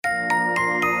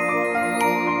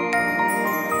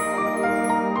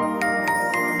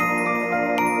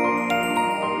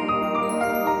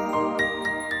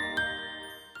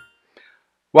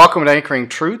Welcome to Anchoring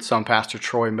Truths. I'm Pastor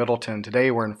Troy Middleton.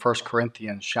 Today we're in 1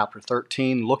 Corinthians chapter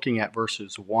 13, looking at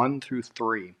verses 1 through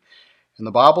 3. And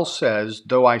the Bible says,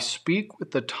 "Though I speak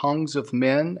with the tongues of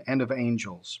men and of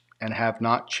angels, and have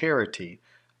not charity,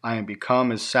 I am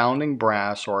become as sounding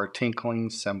brass or a tinkling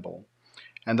cymbal.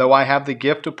 And though I have the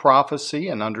gift of prophecy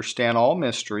and understand all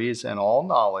mysteries and all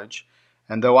knowledge,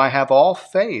 and though I have all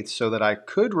faith so that I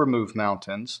could remove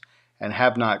mountains, and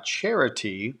have not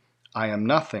charity, I am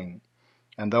nothing.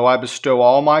 And though I bestow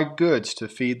all my goods to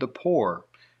feed the poor,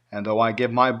 and though I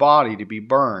give my body to be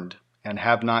burned, and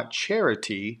have not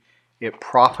charity, it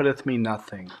profiteth me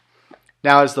nothing."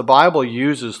 Now, as the Bible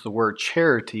uses the word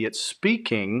charity, it's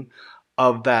speaking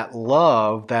of that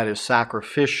love that is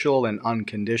sacrificial and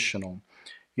unconditional.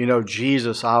 You know,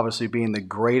 Jesus obviously being the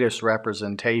greatest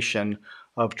representation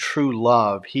of true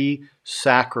love, he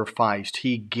sacrificed,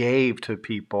 he gave to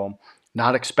people,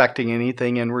 not expecting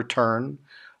anything in return.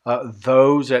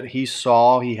 Those that he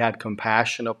saw, he had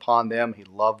compassion upon them, he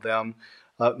loved them.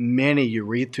 Many, you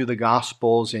read through the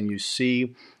Gospels and you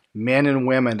see men and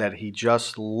women that he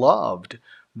just loved.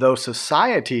 Though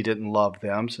society didn't love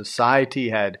them, society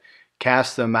had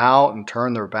cast them out and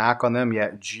turned their back on them,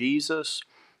 yet Jesus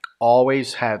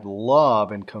always had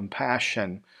love and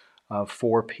compassion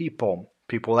for people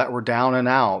that were down and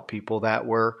out, people that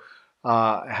were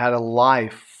had a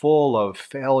life full of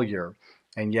failure,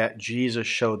 and yet Jesus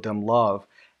showed them love.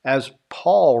 As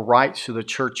Paul writes to the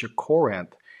church of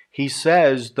Corinth, he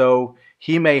says, though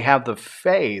he may have the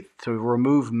faith to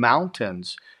remove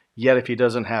mountains, yet if he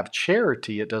doesn't have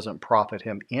charity, it doesn't profit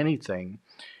him anything.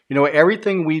 You know,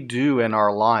 everything we do in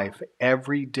our life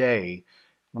every day,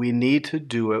 we need to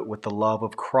do it with the love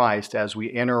of Christ as we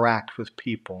interact with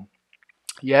people.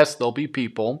 Yes, there'll be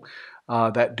people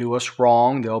that do us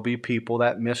wrong. There'll be people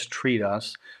that mistreat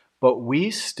us. But we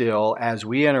still, as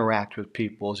we interact with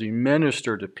people, as we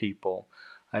minister to people,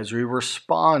 as we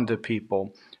respond to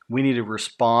people, we need to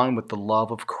respond with the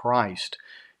love of Christ.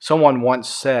 Someone once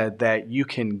said that you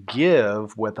can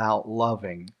give without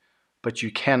loving, but you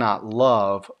cannot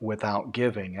love without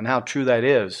giving. And how true that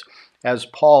is. As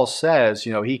Paul says,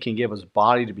 you know, he can give his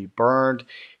body to be burned.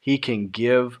 He can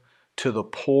give to the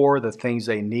poor the things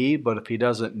they need, but if he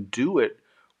doesn't do it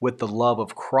with the love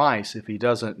of Christ, if he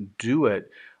doesn't do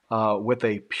it with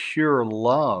a pure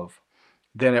love,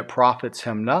 then it profits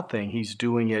him nothing. He's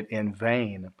doing it in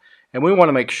vain. And we want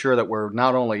to make sure that we're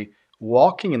not only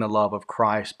walking in the love of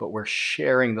Christ, but we're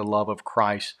sharing the love of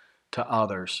Christ to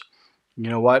others. You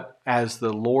know what? As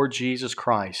the Lord Jesus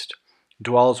Christ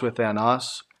dwells within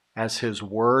us, as his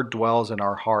word dwells in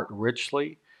our heart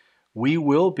richly, we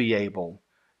will be able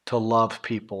to love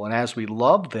people. And as we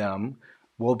love them,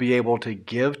 we'll be able to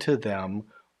give to them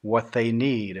what they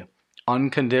need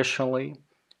unconditionally,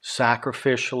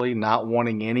 sacrificially, not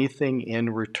wanting anything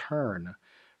in return.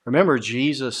 Remember,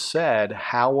 Jesus said,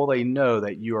 "How will they know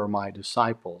that you are my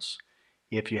disciples?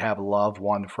 If you have love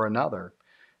one for another."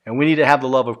 And we need to have the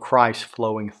love of Christ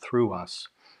flowing through us.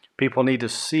 People need to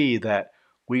see that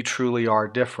we truly are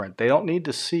different. They don't need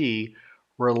to see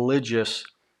religious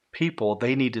people.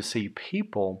 They need to see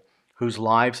people whose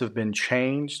lives have been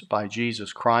changed by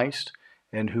Jesus Christ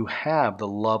and who have the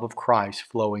love of Christ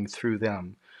flowing through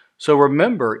them. So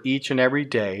remember each and every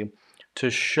day to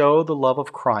show the love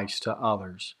of Christ to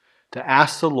others, to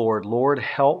ask the Lord, "Lord,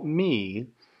 help me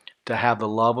to have the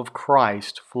love of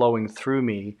Christ flowing through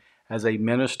me as I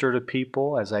minister to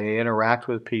people, as I interact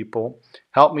with people.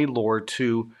 Help me, Lord,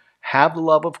 to have the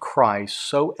love of Christ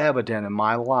so evident in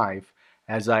my life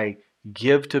as I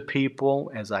give to people,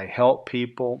 as I help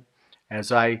people,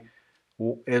 as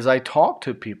I talk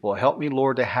to people. Help me,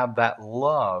 Lord, to have that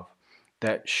love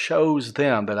that shows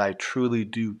them that I truly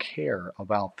do care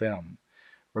about them."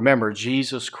 Remember,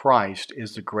 Jesus Christ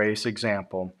is the greatest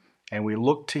example, and we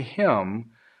look to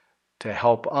him to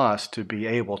help us to be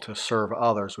able to serve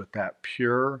others with that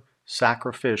pure,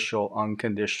 sacrificial,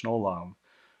 unconditional love.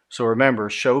 So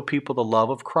remember, show people the love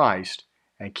of Christ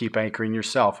and keep anchoring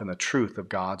yourself in the truth of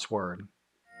God's Word.